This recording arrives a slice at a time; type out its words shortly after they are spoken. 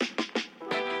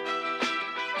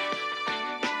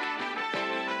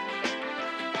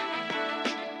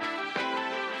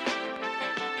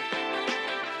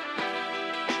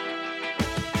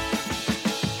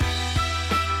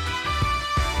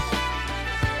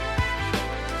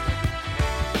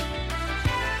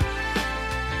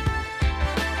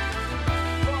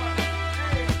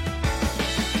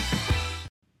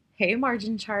Hey,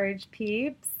 Margin Charge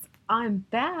peeps. I'm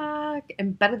back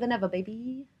and better than ever,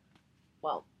 baby.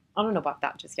 Well, I don't know about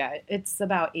that just yet. It's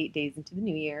about 8 days into the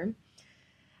new year.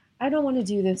 I don't want to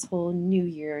do this whole new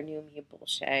year, new me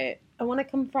bullshit. I want to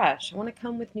come fresh. I want to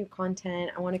come with new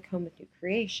content. I want to come with new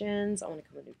creations. I want to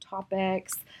come with new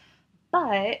topics.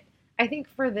 But I think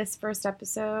for this first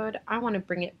episode, I want to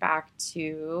bring it back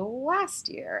to last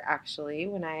year, actually,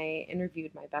 when I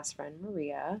interviewed my best friend,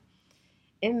 Maria.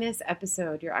 In this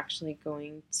episode, you're actually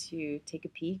going to take a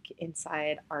peek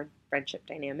inside our friendship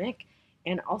dynamic.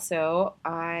 And also,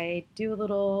 I do a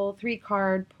little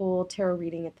 3-card pull tarot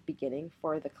reading at the beginning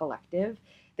for the collective.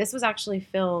 This was actually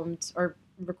filmed, or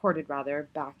recorded rather,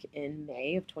 back in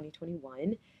May of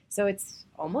 2021. So it's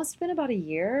almost been about a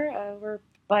year.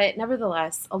 But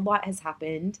nevertheless, a lot has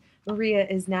happened. Maria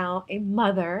is now a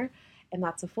mother, and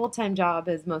that's a full-time job,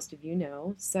 as most of you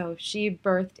know. So she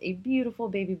birthed a beautiful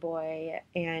baby boy,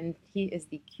 and he is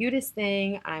the cutest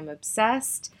thing. I'm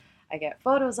obsessed. I get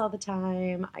photos all the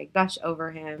time. I gush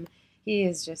over him. He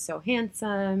is just so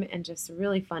handsome and just a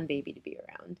really fun baby to be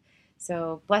around.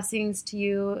 So blessings to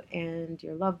you and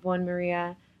your loved one,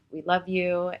 Maria. We love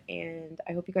you, and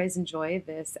I hope you guys enjoy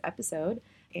this episode.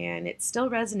 And it still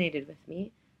resonated with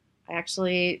me. I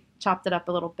actually chopped it up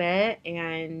a little bit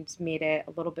and made it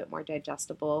a little bit more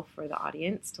digestible for the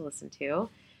audience to listen to.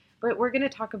 But we're going to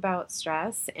talk about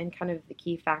stress and kind of the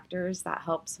key factors that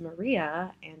helps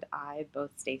Maria and I both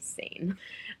stay sane.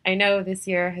 I know this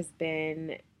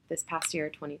past year,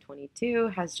 2022,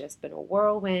 has just been a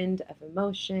whirlwind of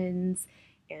emotions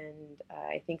and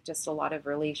I think just a lot of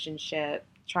relationship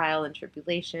trial and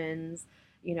tribulations,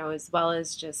 as well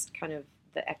as just kind of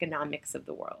the economics of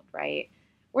the world, right?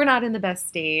 We're not in the best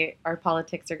state. Our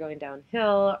politics are going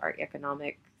downhill. Our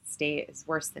economic state is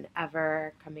worse than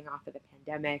ever coming off of the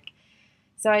pandemic.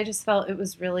 So I just felt it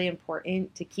was really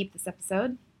important to keep this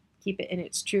episode, keep it in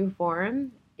its true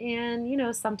form. And,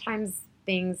 sometimes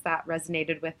things that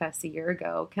resonated with us a year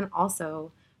ago can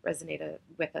also resonate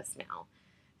with us now.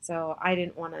 So I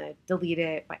didn't want to delete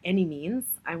it by any means.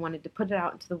 I wanted to put it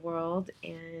out into the world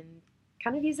and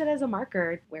kind of use it as a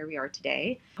marker where we are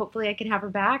today. Hopefully I can have her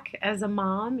back as a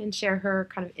mom and share her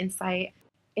kind of insight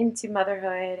into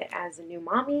motherhood as a new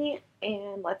mommy,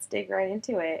 and let's dig right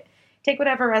into it. Take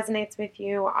whatever resonates with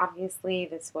you. Obviously,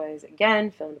 this was, again,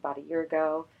 filmed about a year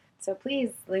ago, so please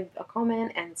leave a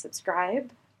comment and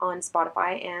subscribe on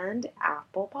Spotify and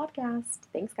Apple Podcast.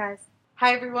 Thanks, guys.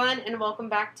 Hi, everyone, and welcome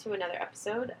back to another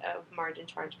episode of Margin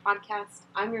Charge Podcast.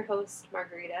 I'm your host,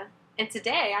 Margarita. And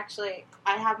today, actually,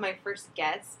 I have my first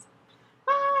guest.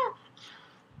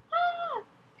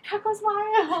 That goes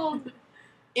wild.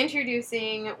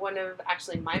 Introducing one of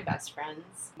actually my best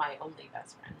friends, my only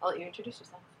best friend. I'll let you introduce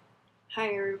yourself. Hi,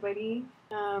 everybody.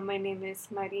 My name is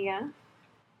Maria,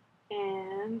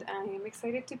 and I am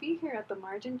excited to be here at the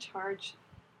Margin Charge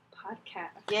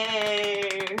podcast.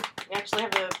 Yay! We actually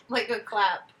have a real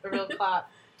clap.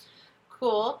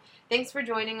 Cool. Thanks for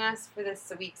joining us for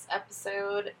this week's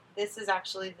episode. This is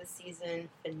actually the season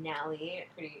finale. I'm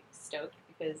pretty stoked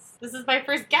because this is my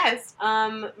first guest.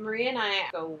 Maria and I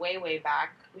go way, way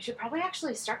back. We should probably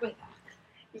actually start with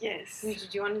that. Yes. Do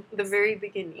you want the very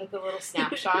beginning? Like a little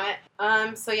snapshot.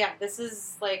 So yeah, this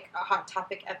is like a hot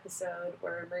topic episode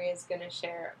where Maria's going to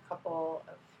share a couple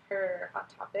of her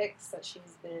hot topics that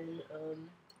she's been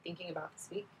thinking about this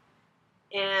week.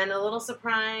 And a little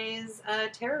surprise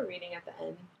tarot reading at the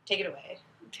end. Take it away.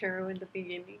 Tarot in the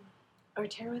beginning. Or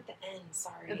tarot at the end,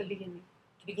 sorry. At the beginning.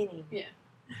 The beginning. Yeah.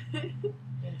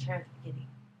 And tarot at the beginning.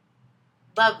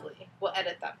 Lovely. We'll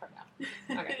edit that part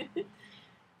out. Okay.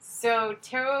 So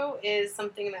tarot is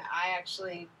something that I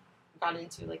actually got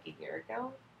into like a year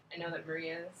ago. I know that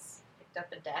Maria's picked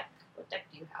up a deck. What deck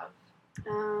do you have?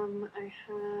 I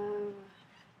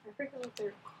forget what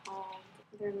they're called.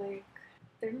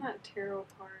 They're not tarot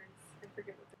cards. I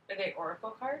forget what they're. Are they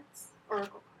oracle cards?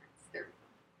 Oracle cards. There we go.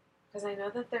 Because I know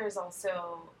that there's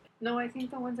also... No, I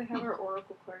think the ones I have are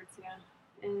oracle cards, yeah.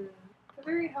 And they're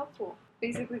very helpful.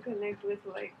 Basically connect with,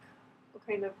 like, what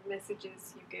kind of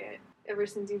messages you get ever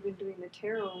since you've been doing the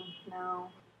tarot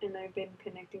now. And I've been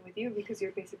connecting with you because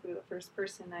you're basically the first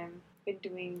person I've been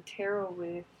doing tarot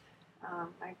with.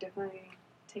 I've definitely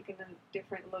taken a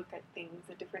different look at things,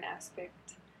 a different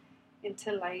aspect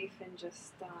into life, and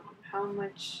just how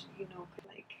much,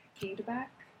 like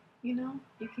feedback, you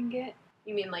can get.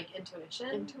 You mean like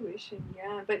intuition? Intuition,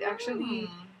 yeah. But actually,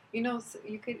 so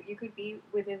you could be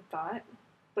within thought,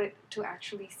 but to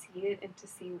actually see it and to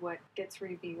see what gets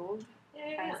revealed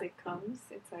as it comes,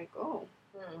 it's like, oh.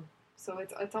 So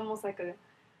it's almost like a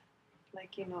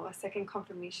second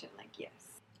confirmation, like, yes.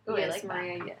 Ooh, yes, I like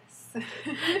Maria, that. yes.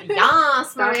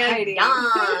 Yes, Stop Maria, hiding.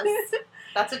 yes.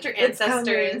 That's what your It's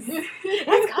ancestors. coming.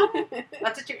 It's coming.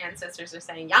 That's what your ancestors are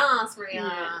saying. Yes, Maria.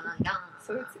 Yeah. Yes.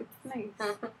 So it's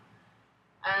nice.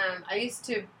 I used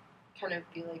to kind of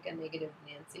be like a negative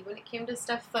Nancy when it came to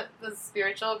stuff that was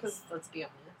spiritual. Because let's be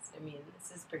honest, I mean,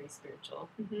 this is pretty spiritual.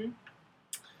 Mm-hmm.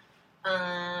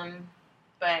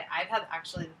 But I've had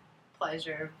actually the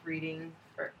pleasure of reading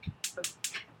for.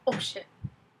 Oh shit!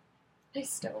 My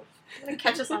stove. I'm gonna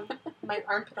catch us on my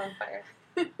armpit on fire.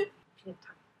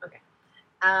 Okay.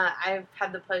 I've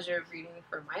had the pleasure of reading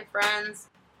for my friends.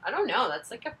 I don't know.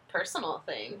 That's like a personal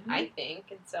thing, Mm-hmm. I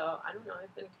think, and so I don't know.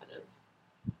 I've been kind of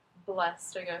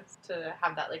blessed, I guess, to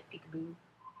have that like peekaboo,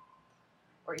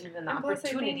 or even the And plus,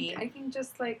 opportunity I think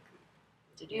just like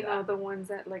to do you that. know the ones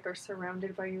that like are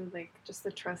surrounded by you, like just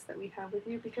the trust that we have with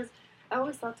you. Because I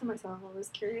always thought to myself, I was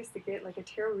curious to get like a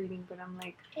tarot reading, but I'm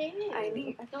like, I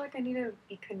feel like I need to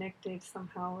be connected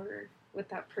somehow or with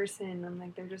that person. I'm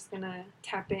like, they're just gonna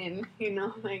tap in, you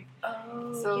know, like.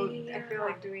 Oh, So yeah. I feel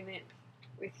like doing it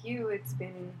with you, it's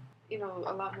been, you know,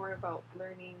 a lot more about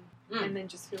learning and then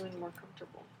just feeling more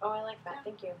comfortable. Oh, I like that.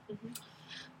 Thank you.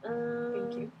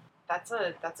 Thank you. That's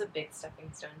a big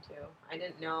stepping stone too. I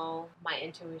didn't know my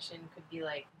intuition could be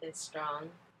like this strong,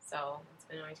 so it's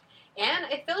been always. And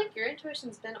I feel like your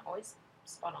intuition's been always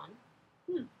spot on.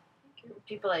 Thank you.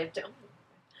 People I've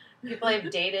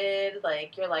dated,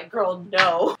 like you're like, girl,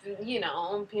 no, you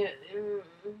know.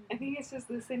 I think it's just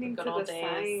listening The to good the old days.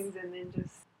 signs and then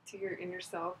just to your inner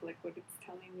self, like what it's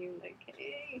telling you, like,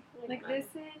 hey, like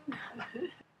listen.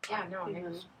 Yeah, no, You I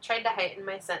know. tried to heighten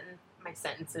my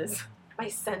senses. My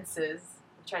senses.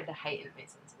 I tried to heighten my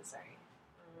senses, sorry.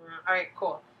 Alright,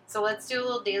 cool. So let's do a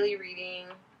little daily reading.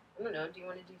 I don't know, do you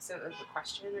want to do some of the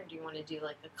question, or do you want to do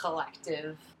like a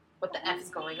collective, what the F is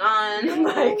going on? No,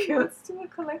 Like, let's do a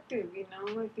collective, you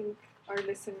know? I think our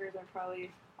listeners are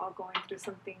probably all going through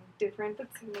something different but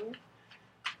similar.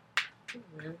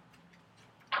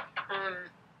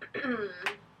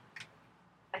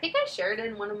 I think I shared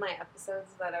in one of my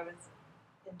episodes that I was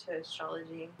into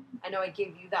astrology. I know I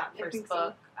gave you that I first think so.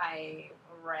 book I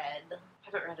read. I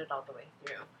haven't read it all the way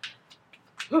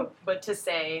through. But to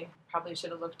say, probably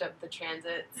should have looked up the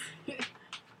transits of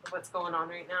what's going on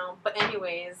right now. But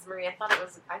anyways, Marie, I thought it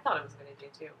was gonna do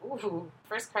too. Ooh.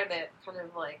 First card that kind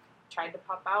of like tried to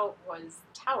pop out was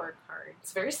Tower card.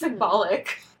 It's very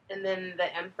symbolic. And then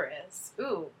the Empress.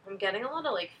 Ooh, I'm getting a lot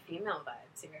of like female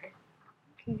vibes here.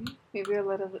 Okay. Maybe a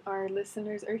lot of our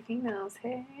listeners are females.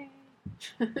 Hey.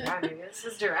 Yeah, maybe this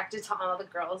is directed to all the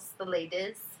girls, the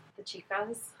ladies, the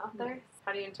chicas out there.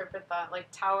 How do you interpret that? Like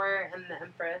Tower and the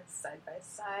Empress side by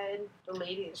side. The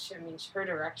ladies, her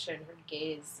direction, her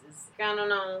gaze is, I don't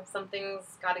know,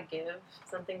 something's got to give.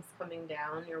 Something's coming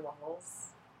down your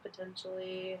walls,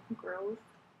 potentially. Growth.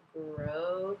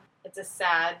 It's a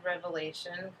sad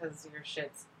revelation because your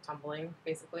shit's tumbling,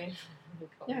 basically.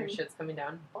 Your shit's coming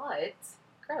down, but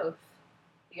growth.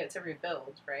 You get to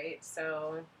rebuild, right?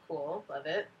 So cool, love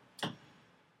it.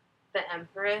 The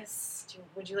Empress.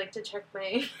 Would you like to check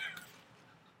my?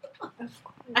 Of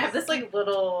course. I have this like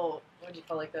little, what do you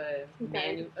call like a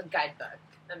guidebook,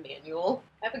 a manual.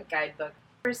 I have a guidebook.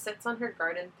 Empress sits on her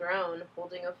garden throne,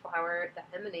 holding a flower that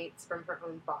emanates from her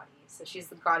own body. So she's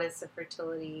the goddess of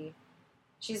fertility.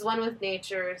 She's one with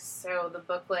nature. So the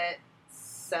booklet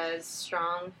says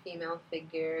strong female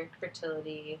figure,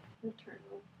 fertility,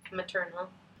 maternal.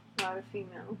 A lot of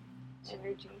female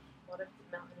energy. A lot of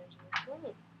female energy.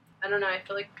 I don't know. I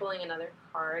feel like pulling another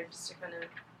card just to kind of.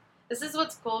 This is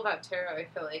what's cool about tarot. I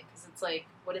feel like because it's like,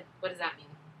 what does that mean?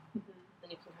 Mm-hmm.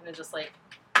 And you can kind of just like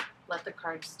let the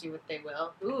cards do what they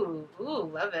will. Ooh,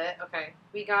 love it. Okay,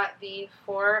 we got the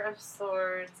Four of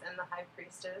Swords and the High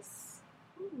Priestess,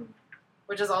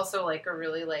 which is also like a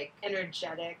really like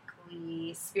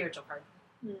energetically spiritual card.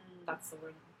 That's the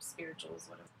word. Spiritual is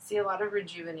what it is. See a lot of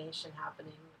rejuvenation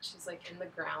happening. She's like in the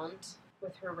ground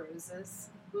with her roses.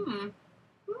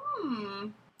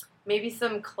 Maybe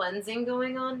some cleansing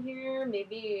going on here.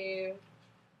 Maybe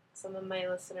some of my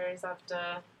listeners have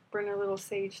to burn a little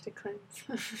sage to cleanse.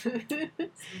 Some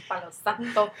Palo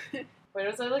Santo. What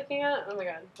was I looking at? Oh my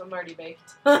god, I'm already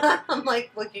baked. I'm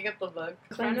like looking at the book.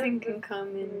 Cleansing can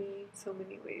come in so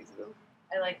many ways, though.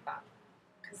 I like that.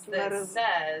 Because this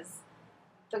says,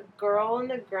 the girl on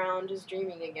the ground is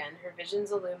dreaming again. Her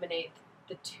visions illuminate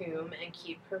the tomb and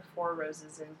keep her 4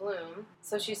 roses in bloom.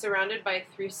 So she's surrounded by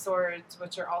 3 swords,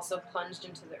 which are also plunged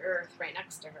into the earth right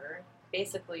next to her.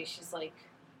 Basically, she's like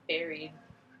buried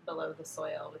below the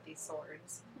soil with these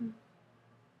swords.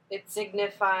 It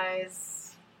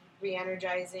signifies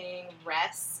re-energizing,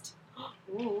 rest,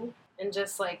 and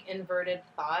just like inverted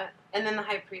thought. And then the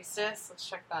High Priestess, let's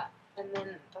check that. And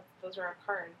then those are our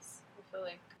cards. I feel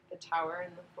like the Tower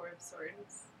and the Four of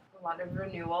Swords. A lot of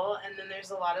renewal, and then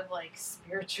there's a lot of like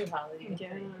spirituality.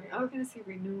 Yeah, I was gonna say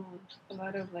renewal. A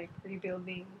lot of like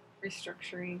rebuilding,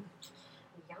 restructuring.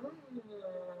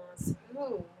 Yes.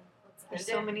 Ooh. There's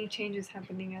so many changes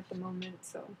happening at the moment,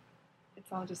 so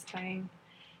it's all just tying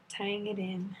it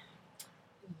in.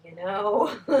 You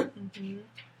know. Mm-hmm.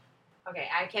 Okay,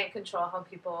 I can't control how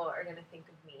people are gonna think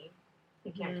of me.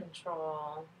 I can't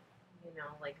control,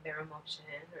 like their emotion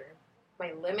or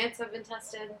my limits have been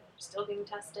tested. Still being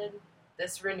tested.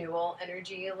 This renewal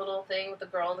energy little thing with the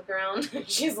girl on the ground.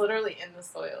 She's literally in the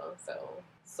soil, so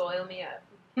soil me up.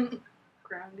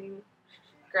 Grounding,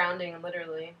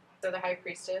 literally. So the High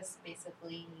Priestess,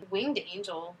 basically winged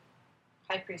angel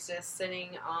High Priestess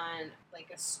sitting on like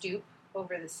a stoop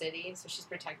over the city, so she's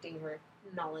protecting her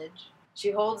knowledge. She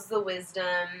holds the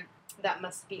wisdom that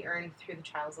must be earned through the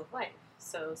trials of life.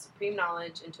 So supreme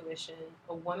knowledge, intuition,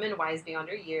 a woman wise beyond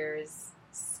her years,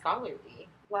 scholarly.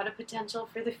 A lot of potential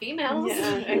for the females.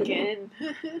 Yeah, again.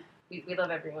 we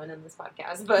love everyone in this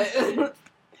podcast, but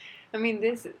I mean,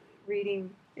 this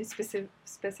reading is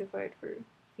specified for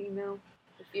female.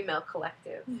 The female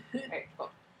collective. Alright, cool.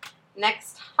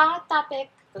 Next hot topic.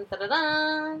 Dun, dun, dun,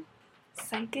 dun.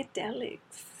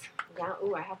 Psychedelics. Yeah,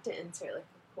 ooh, I have to insert like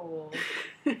a cool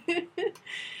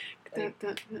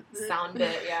sound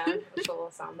bit, yeah. A cool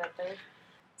little sound bit there.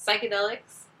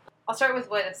 Psychedelics. I'll start with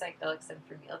what a psychedelics did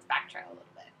for me. Let's backtrack a little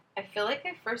bit. I feel like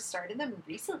I first started them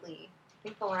recently. I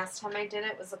think the last time I did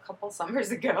it was a couple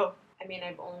summers ago. I mean,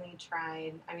 I've only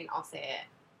tried, I'll say it.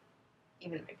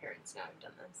 Even my parents know I've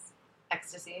done this.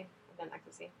 Ecstasy. I've done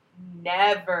ecstasy.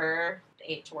 Never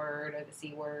the H word or the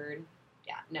C word.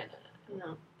 Yeah, no.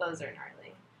 Those are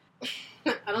gnarly.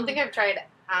 I don't think I've tried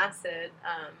acid.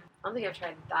 I don't think I've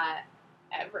tried that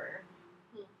ever.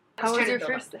 How was your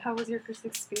first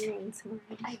experience?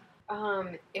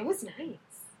 It was nice.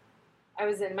 I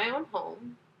was in my own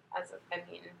home,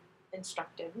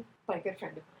 instructed by a good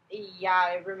friend of mine. Yeah,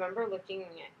 I remember looking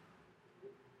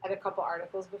at a couple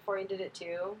articles before I did it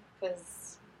too,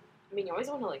 because you always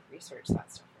want to like research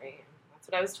that stuff, right? That's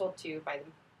what I was told too by a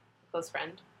close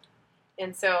friend.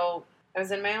 And so I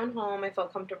was in my own home. I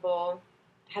felt comfortable.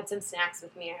 I had some snacks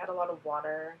with me. I had a lot of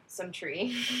water, some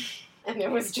tree, and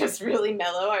it was just really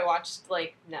mellow. I watched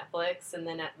like Netflix, and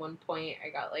then at one point I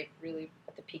got like really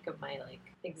at the peak of my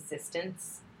like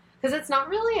existence, because it's not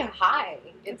really a high.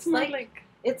 It's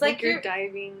like you're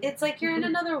diving. It's like you're in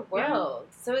another world.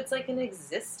 Yeah. So it's like an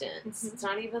existence. It's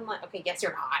not even like, okay, yes,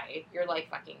 you're high. You're like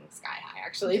fucking sky high,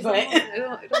 actually, but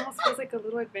it almost feels like a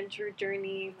little adventure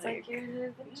journey. It's like you're in an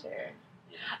adventure.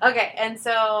 Okay, and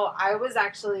so I was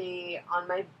actually on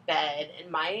my bed,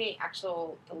 and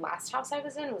the last house I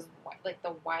was in was white, like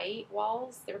the white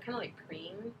walls. They were kind of like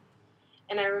cream.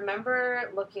 And I remember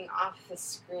looking off the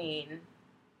screen.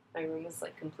 My room was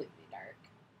like completely dark.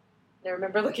 And I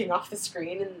remember looking off the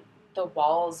screen, and the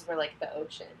walls were like the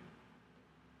ocean.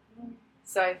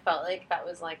 So I felt like that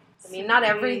was like, not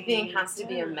everything has to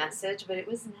be a message, but it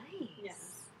was nice.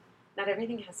 Yes. Not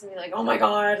everything has to be like, oh my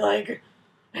god, like,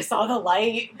 I saw the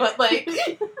light, but like,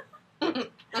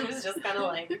 I was just kind of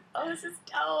like, oh, this is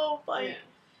dope. Like,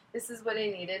 this is what I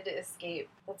needed to escape.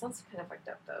 That sounds kind of fucked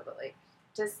up though, but like,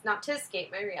 just not to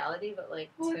escape my reality, but like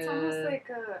it's almost like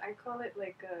I call it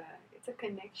like it's a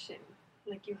connection.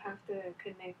 Like you have to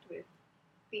connect with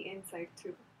the inside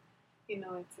too.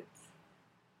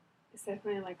 It's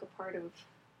definitely like a part of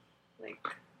like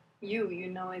you.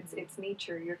 It's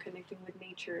nature. You're connecting with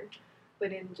nature,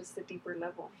 but in just a deeper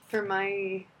level. For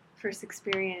my first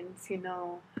experience,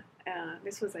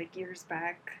 this was like years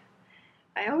back.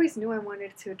 I always knew I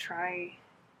wanted to try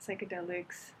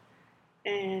psychedelics,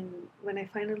 and when I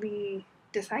finally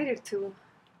decided to,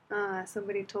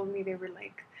 somebody told me, they were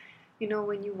like,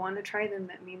 when you want to try them,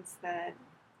 that means that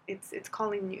it's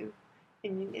calling you,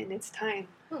 and it's time,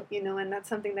 and that's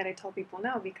something that I tell people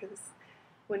now, because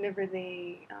whenever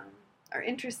they are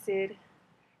interested,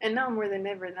 and now more than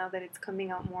ever, now that it's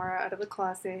coming out more out of the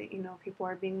closet, people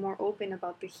are being more open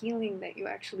about the healing that you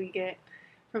actually get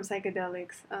from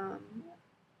psychedelics,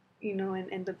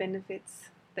 and the benefits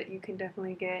that you can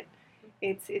definitely get.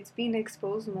 It's being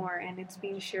exposed more, and it's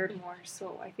being shared more.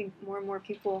 So I think more and more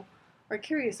people are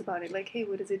curious about it. Like, hey,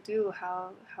 what does it do?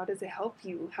 How does it help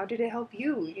you? How did it help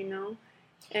you?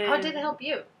 And how did it help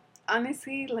you?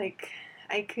 Honestly, like,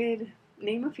 I could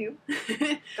name a few.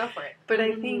 Go for it. But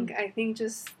I think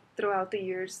just throughout the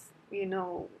years,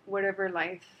 whatever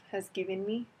life has given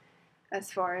me,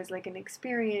 as far as like an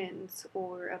experience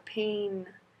or a pain,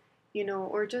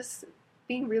 or just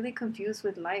being really confused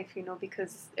with life,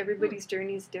 because everybody's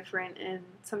journey is different, and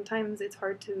sometimes it's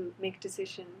hard to make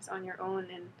decisions on your own,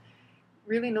 and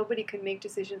really nobody can make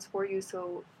decisions for you.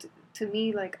 So to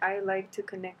me, like, I like to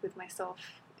connect with myself,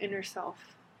 inner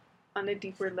self, on a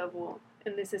deeper level,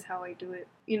 and this is how I do it,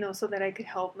 so that I could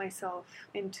help myself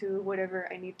into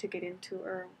whatever I need to get into,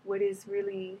 or what is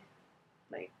really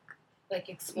like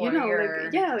explore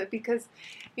your because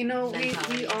we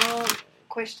mentality. all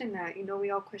question that, we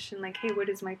all question, like, hey, what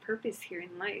is my purpose here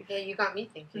in life? Yeah, you got me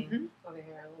thinking over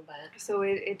here a little bit. So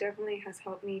it definitely has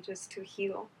helped me just to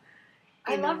heal.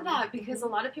 I love that, because a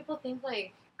lot of people think,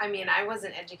 like, I mean, I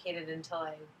wasn't educated until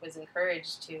I was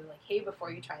encouraged to, like, hey,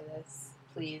 before you try this,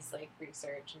 please, like,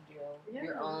 research and do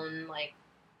your own, like,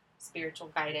 spiritual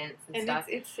guidance and stuff.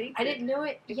 It's sacred. I didn't know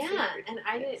it. It's sacred. And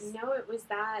I yes. didn't know it was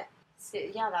that.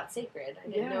 That's sacred. I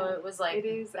didn't know it was like it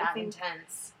is, that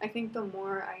intense. I think the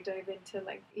more I dive into,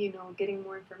 like, getting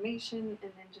more information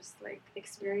and then just, like,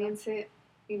 experience it,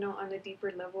 on a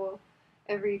deeper level,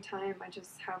 every time I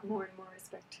just have more and more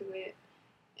respect to it,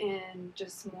 and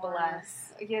just more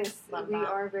blessed. Yes, love we that.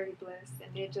 are very blessed,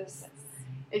 and it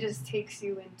just takes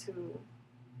you into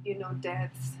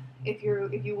depths if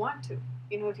you want to,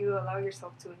 if you allow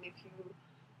yourself to, and if you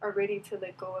are ready to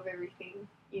let go of everything,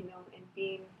 and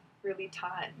being really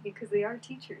taught, because they are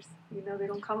teachers, they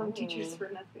don't call them teachers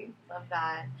for nothing. Love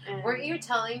that. And weren't you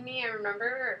telling me, I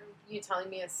remember you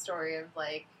telling me a story of,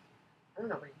 like, I don't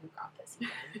know where you got this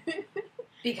again.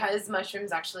 Because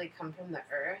mushrooms actually come from the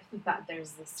earth, that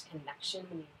there's this connection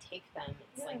when you take them.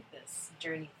 It's like this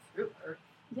journey through earth.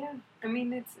 Yeah. I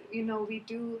mean, it's, we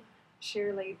do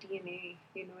share, like, DNA,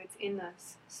 it's in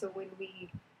us. So when we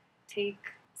take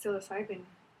psilocybin,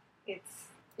 it's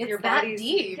your that body's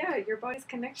deep. Yeah, your body's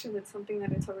connection with something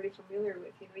that it's already familiar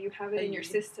with. You have it in your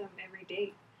system every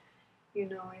day.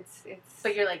 It's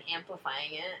But you're, like,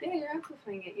 amplifying it. Yeah, you're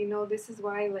amplifying it. This is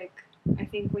why, like, I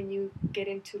think when you get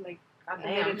into, like, a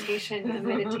meditation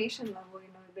level,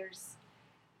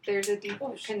 there's a deep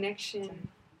connection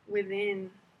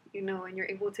within, and you're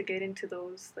able to get into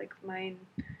those, like, mind,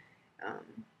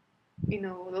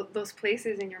 those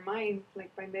places in your mind,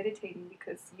 like, by meditating,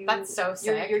 because that's so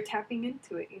sick. You're tapping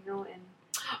into it,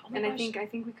 and I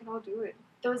think we can all do it.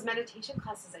 Those meditation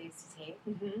classes I used to take,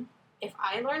 if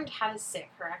I learned how to sit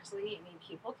correctly, I mean,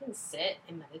 people can sit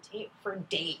and meditate for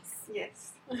days.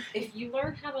 Yes. If you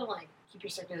learn how to, like, keep your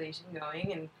circulation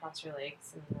going and cross your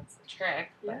legs, I mean, that's the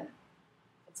trick. But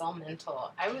it's all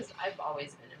mental. I've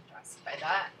always been impressed by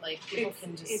that. Like, people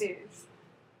can just. It is.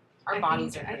 Our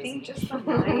bodies are crazy. I think just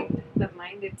the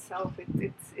mind itself,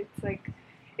 it's like,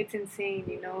 it's insane.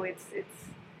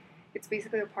 It's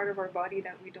basically a part of our body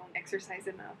that we don't exercise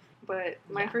enough. But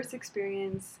my first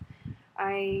experience,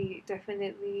 I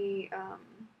definitely,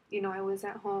 I was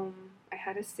at home. I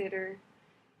had a sitter,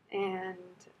 and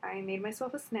I made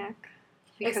myself a snack.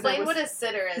 Explain what a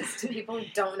sitter is to people who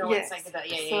don't know what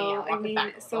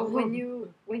psychedelic. So when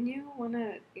you want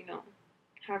to,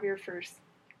 have your first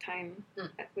time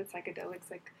with psychedelics,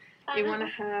 like, you want to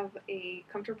have a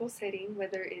comfortable setting,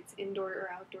 whether it's indoor or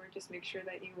outdoor. Just make sure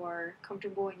that you are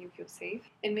comfortable and you feel safe,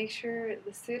 and make sure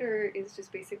the sitter is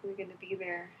just basically going to be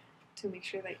there to make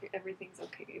sure that everything's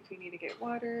okay. If you need to get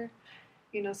water,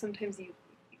 sometimes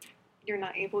you're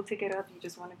not able to get up, you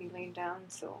just want to be laying down,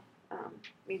 so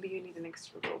maybe you need an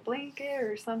extra little blanket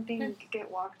or something, get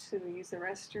walked to use the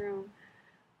restroom,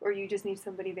 or you just need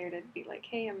somebody there to be like,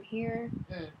 hey, I'm here.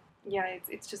 Yeah,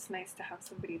 it's just nice to have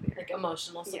somebody there. Like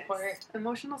emotional support? Yes.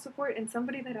 Emotional support, and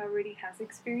somebody that already has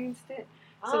experienced it,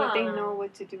 so that they know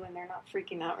what to do and they're not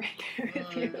freaking out right there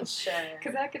with you. Sure.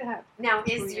 Because that could happen. Now,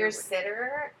 is your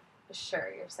sitter...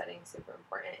 Sure, your setting's super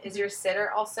important. Is your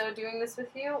sitter also doing this with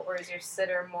you, or is your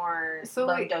sitter more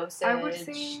low dosage, I would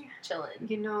say,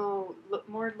 chilling?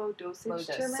 More low dosage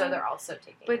chilling. So they're also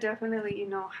taking But it. definitely,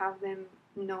 have them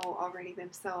know already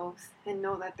themselves and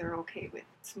know that they're okay with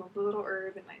smoked a little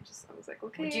herb, and I was like,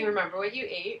 okay. Do you remember what you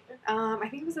ate? I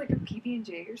think it was like a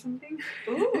PB&J or something.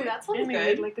 Ooh, that sounds and good. I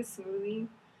made like a smoothie.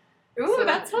 Ooh, so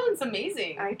that sounds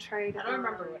amazing. I tried. I don't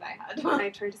remember what I had. I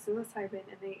tried psilocybin,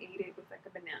 and I ate it with like a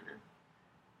banana.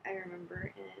 I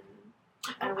remember,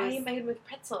 and I made with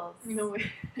pretzels. No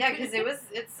way. Yeah, because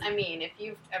I mean, if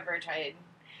you've ever tried.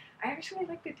 I actually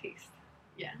like the taste.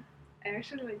 Yeah. I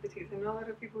actually like the taste. I know a lot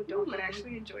of people don't, but I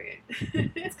actually enjoy it.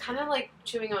 It's kind of like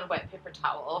chewing on wet paper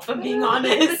towel, if I'm being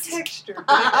honest. The texture, but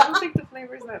I don't think the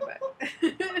flavor's that bad.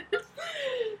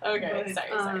 Okay,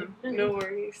 but, sorry. No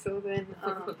worries. So then,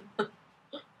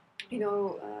 we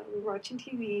were watching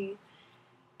TV,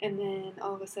 and then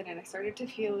all of a sudden I started to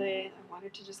feel it. I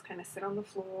wanted to just kind of sit on the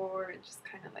floor and just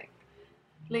kind of like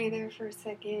lay there for a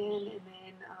second, and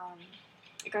then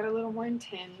it got a little more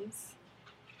intense,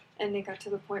 and it got to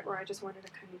the point where I just wanted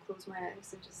to kind of close my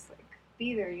eyes and just like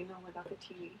be there, without the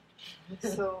TV.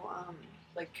 So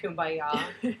like kumbaya.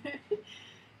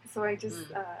 so I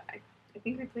just I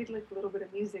think we played like a little bit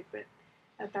of music, but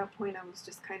at that point I was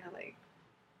just kind of like,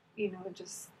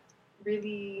 just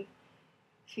really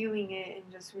feeling it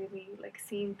and just really like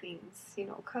seeing things,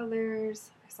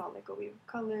 colors. I saw like a wave of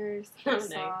colors. I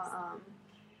saw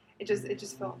it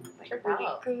just felt like really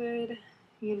good,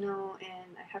 and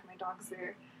I had my dogs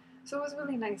there. So it was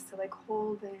really nice to like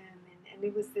hold them, and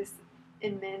it was this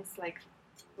immense like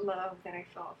love that I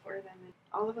felt for them. And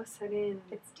all of a sudden,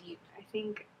 it's deep. I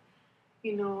think,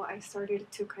 I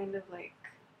started to kind of like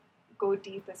go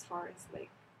deep as far as like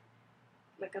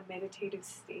a meditative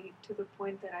state, to the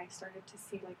point that I started to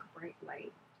see like a bright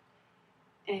light.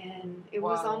 And it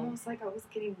was almost like I was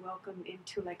getting welcomed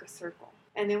into like a circle.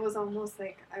 And it was almost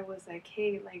like I was like,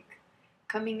 hey, like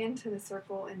coming into the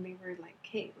circle, and they were like,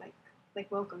 hey, like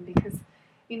welcome, because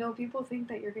people think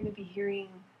that you're going to be hearing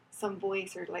some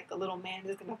voice or like a little man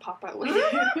is going to pop out when you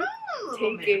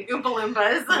take it. Oompa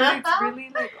Loompas. But it's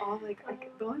really like all like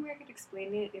the only way I could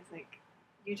explain it is like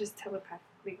you just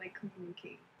telepathically like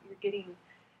communicate. You're getting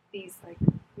these like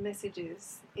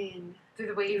messages in through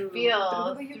the way you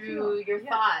feel, through your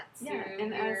thoughts,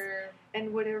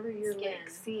 and whatever you're like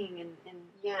seeing and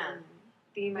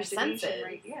the imagination,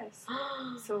 right? Yes.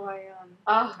 So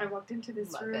I walked into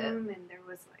this room, and there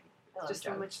was like just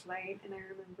so much light, and I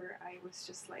remember I was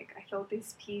just like, I felt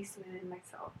this peace within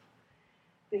myself,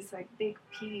 this like big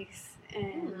peace,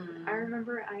 and I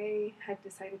remember I had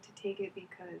decided to take it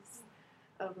because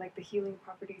of like the healing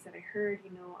properties that I heard,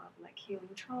 of like healing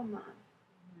trauma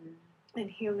and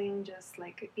healing, just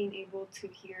like being able to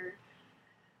hear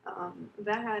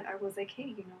that. I was like,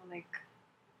 hey, like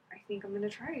I think I'm gonna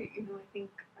try it. I think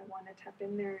I want to tap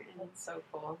in there and that's so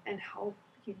cool, and help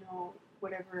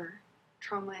whatever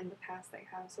trauma in the past I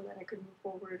have, so that I could move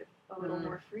forward a little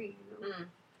more free.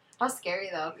 How scary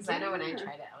though, because I know when I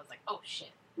tried it, I was like, oh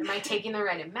shit, am I taking the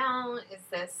right amount? Is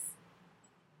this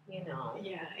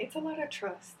Yeah, it's a lot of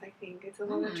trust. I think it's a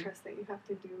lot of trust that you have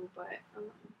to do. But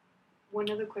one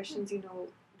of the questions,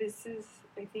 this is,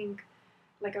 I think,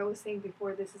 like I was saying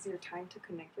before, this is your time to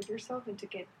connect with yourself and to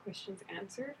get questions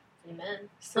answered. Amen.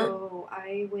 So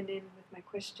I went in with my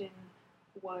question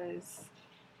was,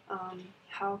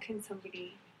 how can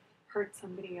somebody hurt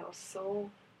somebody else so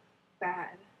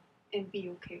bad and be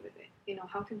okay with it?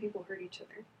 How can people hurt each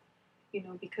other?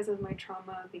 Because of my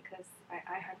trauma, because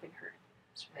I have been hurt.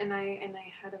 Right. And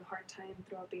I had a hard time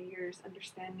throughout the years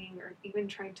understanding or even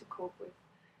trying to cope with,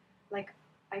 like,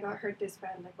 I got hurt this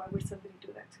bad, like, why would somebody do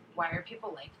that to me? Why are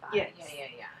people like that? Yes.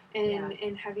 Yeah.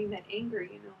 And having that anger,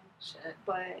 Shit.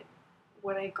 But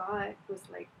what I got was,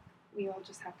 like, we all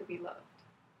just have to be loved.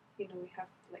 We have,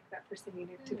 like, that person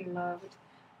needed to be loved.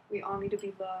 We all need to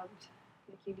be loved.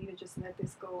 Like, you need to just let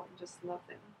this go and just love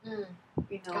them.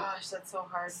 Gosh, that's so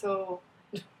hard. So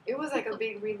it was, like, a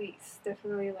big release.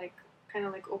 Definitely, like, kind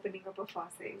of, like, opening up a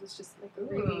faucet. It was just, like, a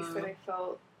release that I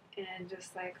felt, and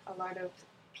just, like, a lot of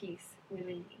peace within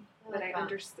me that I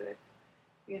understood,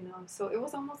 So it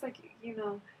was almost like,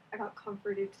 I got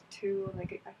comforted too.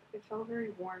 Like it felt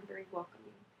very warm, very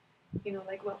welcoming.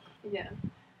 Like welcome. Yeah.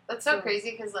 That's so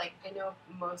crazy because, like, I know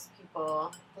most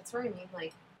people. That's what I mean.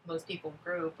 Like most people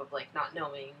group of like not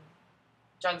knowing.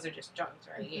 Drugs are just drugs,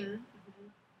 right? Mm-hmm.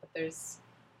 But there's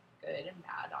good and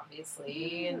bad,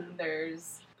 obviously, and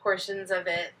there's portions of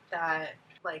it that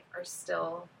like are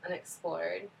still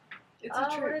unexplored. It's a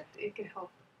truth. It can help.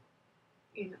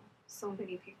 So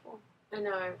many people. I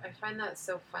know. I find that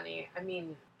so funny. I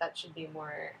mean, that should be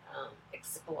more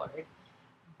explored.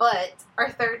 But our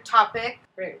third topic.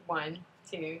 Right, 1,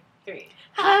 2, 3.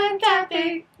 Hot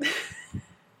topic.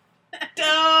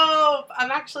 Dope.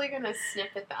 I'm actually gonna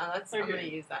snippet that. I'm gonna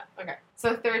use that. Okay.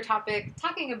 So third topic,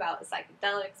 talking about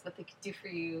psychedelics, what they could do for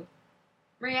you.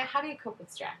 Maria, how do you cope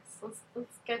with stress?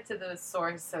 Let's get to the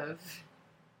source of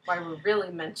why we're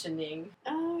really mentioning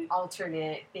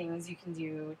alternate things you can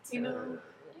do to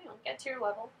get to your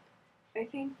level. I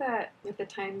think that with the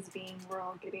times being, we're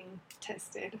all getting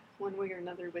tested one way or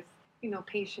another with,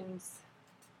 patience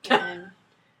and,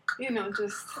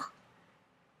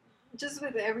 just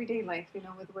with everyday life,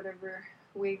 with whatever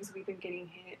waves we've been getting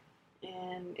hit.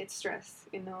 And it's stress,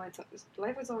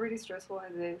 life is already stressful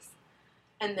as is.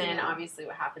 And then obviously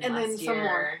what happened and last then year. Some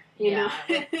more, you know.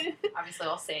 Obviously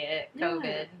I'll say it,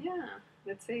 COVID. Yeah,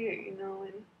 let's say it,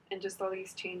 and just all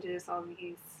these changes, all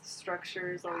these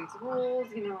structures, all these rules,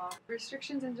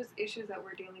 restrictions and just issues that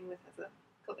we're dealing with as a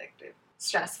collective.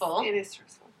 Stressful. It is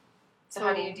stressful. So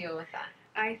how do you deal with that?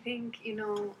 I think,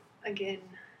 again,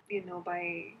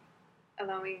 by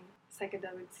allowing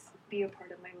psychedelics be a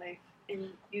part of my life and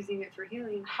using it for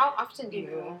healing. How often do You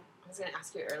you, know. I was going to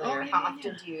ask you earlier, Oh, yeah, how yeah,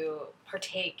 often yeah. do you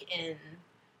partake in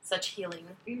such healing?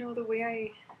 The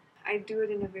way I do it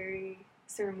in a very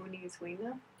ceremonious way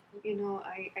now.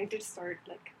 I did start,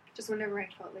 like, just whenever I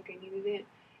felt like I needed it.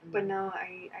 But now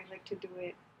I like to do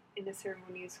it in a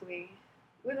ceremonious way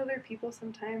with other people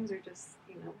sometimes, or just,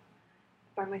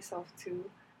 by myself too.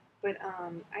 But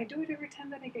I do it every time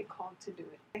that I get called to do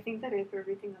it. I think that if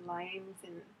everything aligns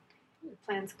and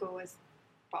plans go as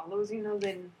follows,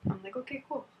 then I'm like, okay,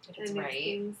 cool. If it's And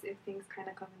right. if things kind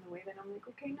of come in the way, then I'm like,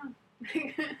 okay, no.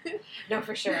 No,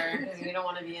 for sure, because you don't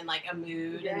want to be in like a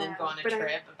mood and then Yeah, go on a but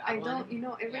trip. I don't,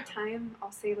 every Yeah. time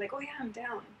I'll say like, oh yeah, I'm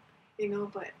down,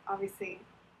 but obviously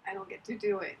I don't get to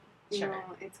do it. Sure.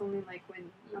 It's only like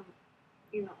when I'm,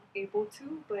 able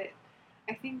to. But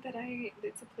I think that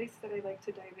it's a place that I like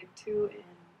to dive into, and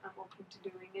I'm open to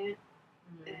doing it.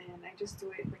 And I just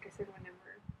do it, like I said,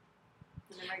 whenever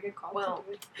I get called to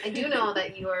do it. I do know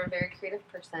that you are a very creative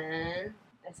person.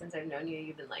 And since I've known you,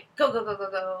 you've been like, go, go, go, go,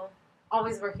 go.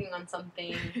 Always working on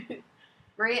something.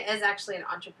 Maria is actually an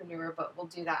entrepreneur, but we'll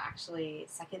do that actually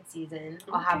second season.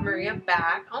 I'll have Maria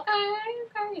back.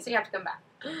 Okay. So you have to come back.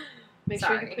 Make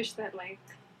sure you push that like.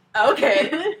 Okay.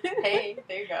 Hey,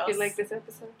 there you go. You like this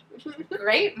episode?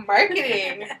 Great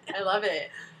marketing. I love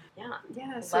it. Yeah.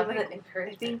 Yeah, so love like, it.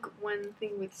 Encouragement. I think one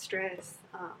thing with stress,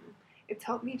 it's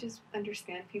helped me just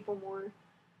understand people more,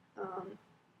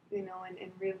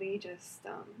 and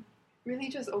really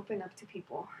just open up to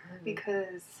people.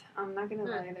 Because I'm not gonna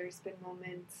lie, there's been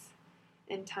moments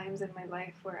and times in my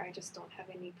life where I just don't have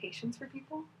any patience for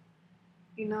people.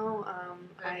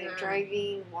 I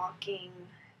driving, walking,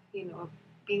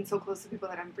 being so close to people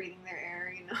that I'm breathing their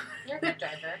air, You're a good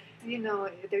driver.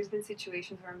 There's been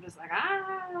situations where I'm just like,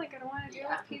 I don't want to deal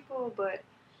with people. But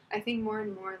I think more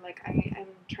and more, like, I'm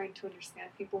trying to understand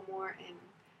people more and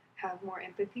have more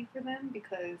empathy for them,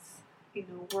 because,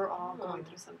 we're all going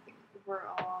through something. We're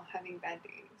all having bad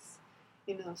days,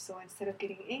 so instead of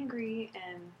getting angry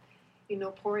and,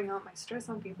 pouring out my stress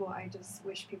on people, I just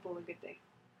wish people a good day.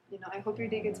 I hope your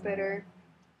day gets better,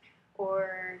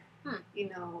 or,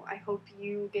 I hope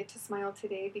you get to smile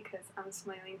today because I'm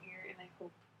smiling here, and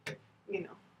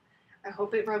I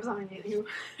hope it rubs on you.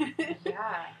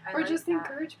 Yeah. Or just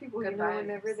encourage people,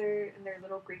 whenever they're in their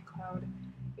little gray cloud,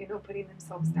 putting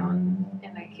themselves down,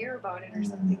 and I hear about it or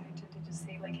something, I tend to just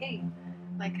say, like, hey,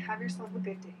 like, have yourself a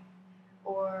good day,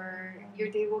 or your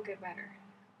day will get better.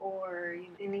 Or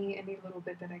any little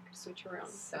bit that I could switch around.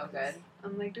 So good.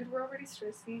 I'm like, dude, we're already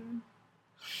stressing.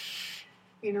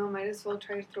 Might as well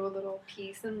try to throw a little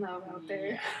peace and love out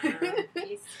there.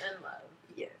 Peace and love.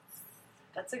 Yes.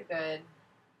 That's a good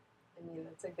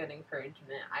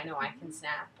encouragement. I know I can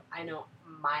snap. I know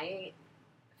my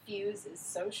fuse is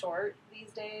so short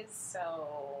these days, so...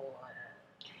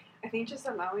 I think just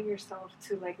allowing yourself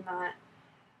to, like, not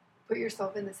put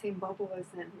yourself in the same bubble as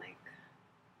them, like,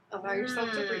 allow yourself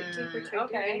to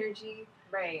protect your energy,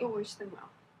 right? But wish them well,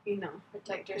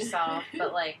 Protect yourself,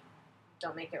 but like,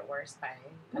 don't make it worse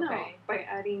by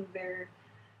adding their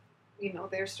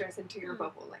stress into your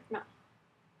bubble. Like, no,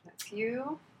 that's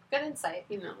you. Good insight.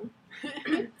 Some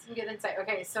good insight.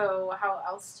 Okay, so how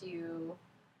else do you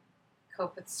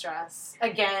cope with stress?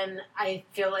 Again, I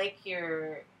feel like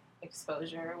your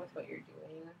exposure with what you're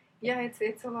doing. Yeah,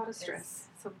 it's a lot of stress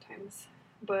sometimes,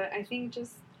 but I think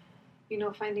just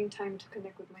finding time to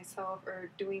connect with myself, or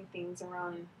doing things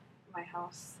around my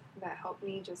house that help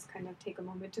me just kind of take a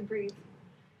moment to breathe,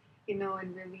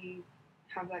 and really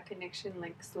have that connection,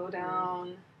 like slow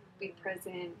down, be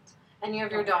present. And you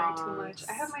have your dogs. Too much.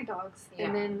 I have my dogs,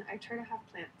 and then I try to have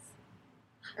plants.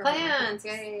 Plants,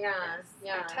 yeah.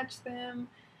 I touch them,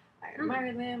 I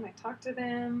admire them, I talk to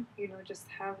them, just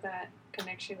have that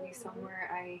connection be somewhere.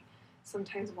 I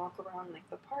sometimes walk around, like,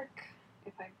 the park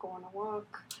if I go on a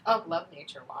walk. Oh, love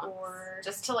nature walks. Or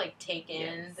just to, like, take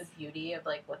in the beauty of,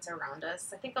 like, what's around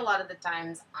us. I think a lot of the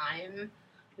times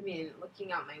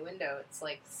looking out my window, it's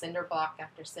like cinder block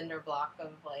after cinder block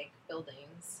of, like,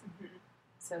 buildings. Mm-hmm.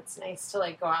 So it's nice to,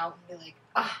 like, go out and be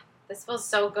like, this feels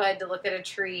so good to look at a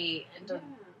tree and to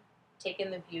take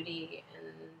in the beauty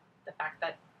and the fact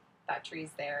that that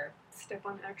tree's there. Step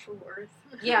on actual earth.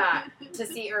 Yeah, to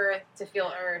see earth, to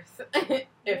feel earth. It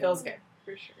feels good.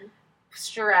 For sure.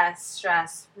 Stress.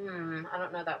 I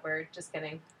don't know that word. Just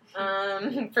kidding.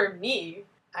 For me,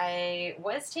 I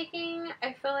was taking,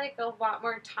 I feel like, a lot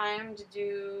more time to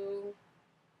do,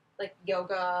 like,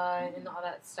 yoga and all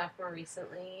that stuff more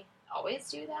recently. Always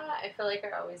do that. I feel like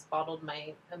I always bottled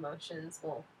my emotions.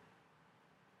 Well,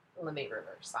 let me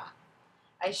reverse that.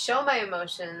 I show my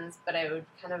emotions, but I would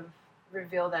kind of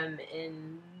reveal them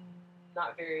in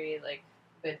not very, like,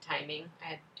 good timing. I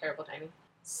had terrible timing.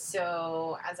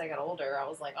 So as I got older, I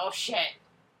was like, oh, shit.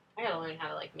 I gotta learn how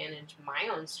to, like, manage my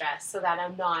own stress so that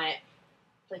I'm not,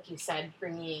 like you said,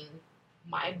 bringing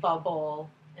my bubble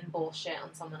and bullshit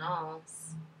on someone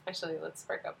else. Actually, let's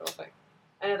spark up real quick.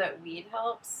 I know that weed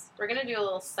helps. We're gonna do a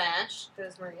little sesh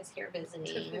because Maria's here visiting.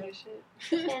 To finish it.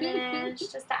 Finish,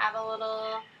 just to have a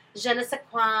little je ne sais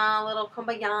quoi, a little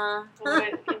kumbaya.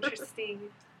 What interesting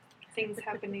things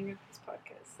happening with this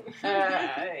podcast.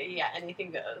 Yeah,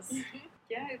 anything goes.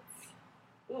 Yeah, it's,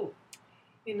 Ooh,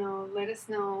 let us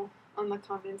know on the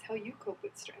comments how you cope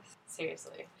with stress.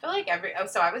 seriously. I feel like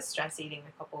so I was stress eating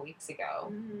a couple weeks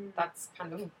ago. That's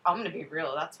kind of, I'm gonna be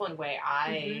real, that's one way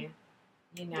I,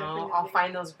 Definitely. I'll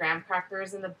find those graham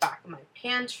crackers in the back of my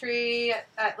pantry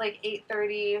at like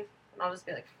 8:30, and I'll just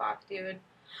be like, fuck, dude.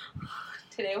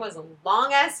 Today was a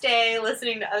long-ass day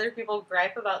listening to other people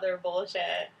gripe about their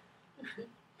bullshit.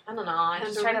 I don't know, I Hand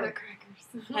just over try to the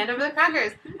crackers. hand over the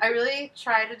crackers. I really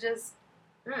try to just,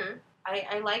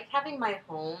 I like having my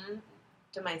home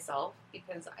to myself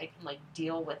because I can, like,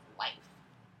 deal with life.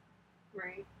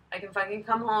 Right. I can fucking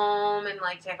come home and,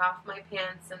 like, take off my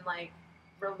pants and, like,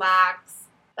 relax.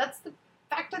 That's the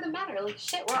fact of the matter. Like,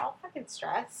 shit, we're all fucking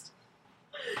stressed.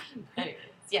 Anyways,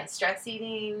 yeah, stress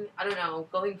eating, I don't know,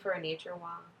 going for a nature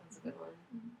walk, that's a good one.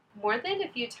 Mm-hmm. More than a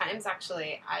few times,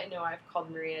 actually, I know I've called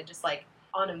Maria just, like,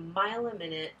 on a mile a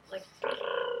minute, like,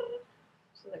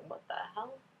 she's like, what the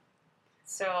hell?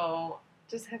 So,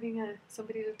 Just having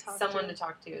somebody to talk someone to. to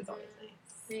talk to is always nice.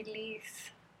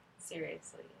 Release.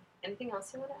 Seriously. Anything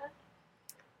else you want to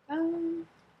add?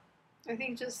 I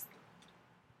think just,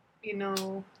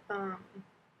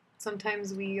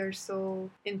 sometimes we are so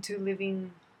into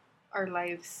living our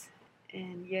lives,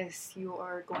 and yes, you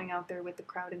are going out there with the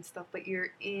crowd and stuff, but you're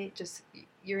in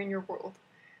your world.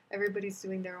 Everybody's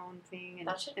doing their own thing and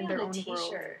That should be in on their a own world.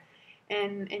 t-shirt.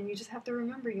 And you just have to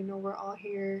remember, we're all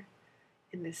here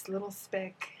in this little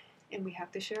speck, and we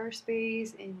have to share our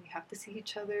space, and we have to see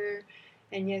each other.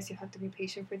 And yes, you have to be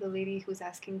patient for the lady who's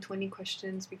asking 20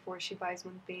 questions before she buys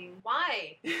one thing.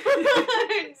 Why? Girl,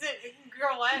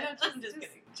 what? I'm just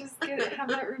kidding. Just have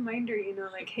that reminder,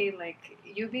 like, hey, like,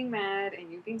 you being mad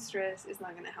and you being stressed is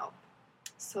not gonna help.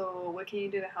 So what can you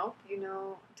do to help?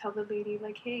 Tell the lady,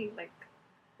 like, hey, like,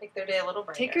 Make their day a little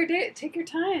brighter. take your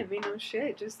time,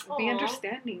 shit. Just be Aw.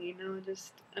 understanding,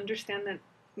 just understand that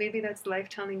maybe that's life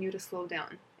telling you to slow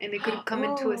down, and it could come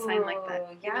into a sign like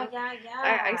that. Yeah.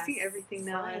 I see everything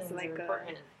now as Signs like are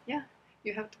important.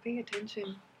 you have to pay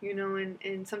attention,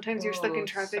 and sometimes you're stuck in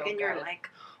traffic so and you're good. like,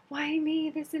 why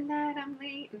me, this and that, I'm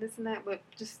late, and this and that, but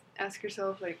just ask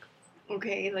yourself, like,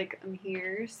 okay, like, I'm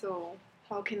here, so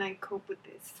how can I cope with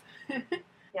this?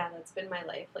 Yeah, that's been my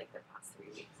life, like, the past 3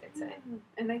 weeks, I'd say.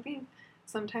 And I think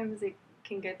sometimes it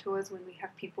can get to us when we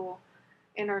have people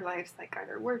in our lives, like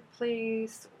either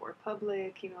workplace or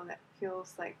public, that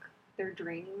feels like they're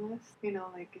draining us,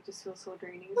 like it just feels so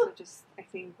draining. So just, I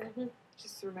think,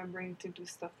 just remembering to do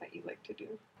stuff that you like to do.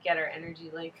 Get our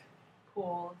energy, like,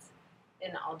 pulled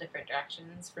in all different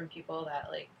directions from people that,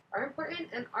 like, are important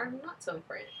and are not so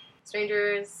important.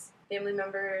 Strangers, family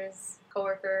members,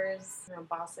 coworkers,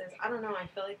 bosses. I don't know. I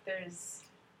feel like there's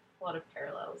a lot of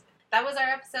parallels. That was our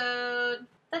episode.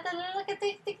 I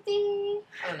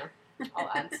don't know.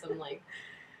 I'll add some, like,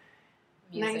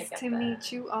 music. Nice at to the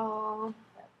meet you all.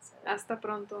 episode. Hasta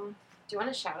pronto. Do you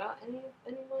want to shout out anyone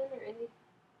or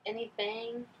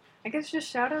anything? I guess just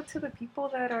shout out to the people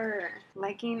that are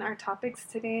liking our topics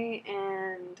today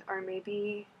and are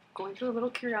maybe going through a little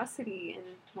curiosity and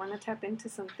want to tap into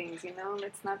some things,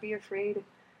 Let's not be afraid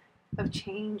of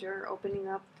change or opening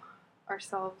up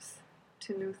ourselves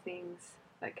to new things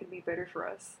that could be better for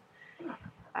us.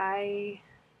 I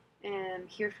am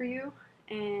here for you,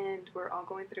 and we're all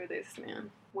going through this, man.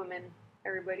 Women,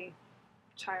 everybody,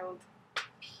 child,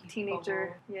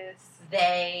 teenager, yes.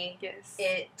 They, yes,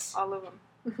 it, all of them,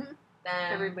 them,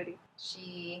 everybody.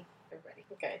 she, everybody.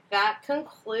 Okay. That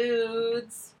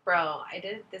concludes. Bro,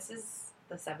 this is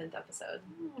the 7th episode.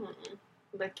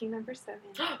 Lucky number 7.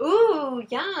 Ooh,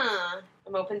 yeah.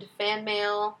 I'm open to fan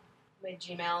mail. My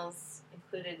Gmail's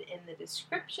included in the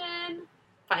description.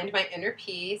 Find my inner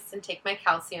peace and take my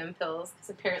calcium pills because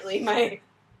apparently my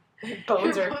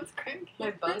bones are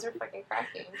fucking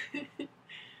cracking. I'm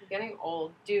getting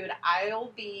old, dude.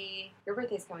 Your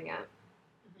birthday's coming up,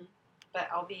 but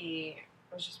I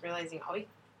was just realizing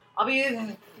I'll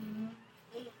be.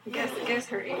 Guess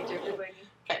her age, everybody.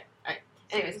 Okay, all right.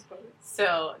 Anyways,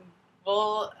 so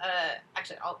we'll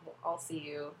actually I'll see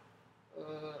you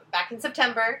back in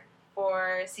September.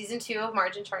 for season 2 of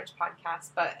Margin Charge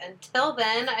podcast. But until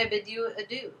then, I bid you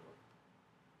adieu.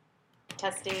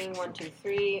 Testing 1 2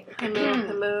 3.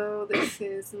 Hello. This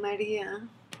is Maria.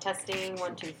 Testing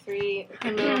 1 2 3.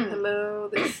 Hello.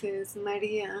 This is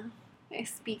Maria.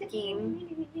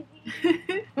 Speaking.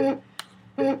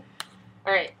 All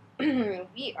right,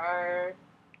 we are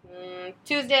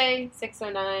Tuesday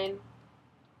 6:09.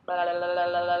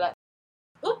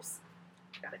 Oops,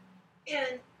 got it.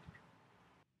 And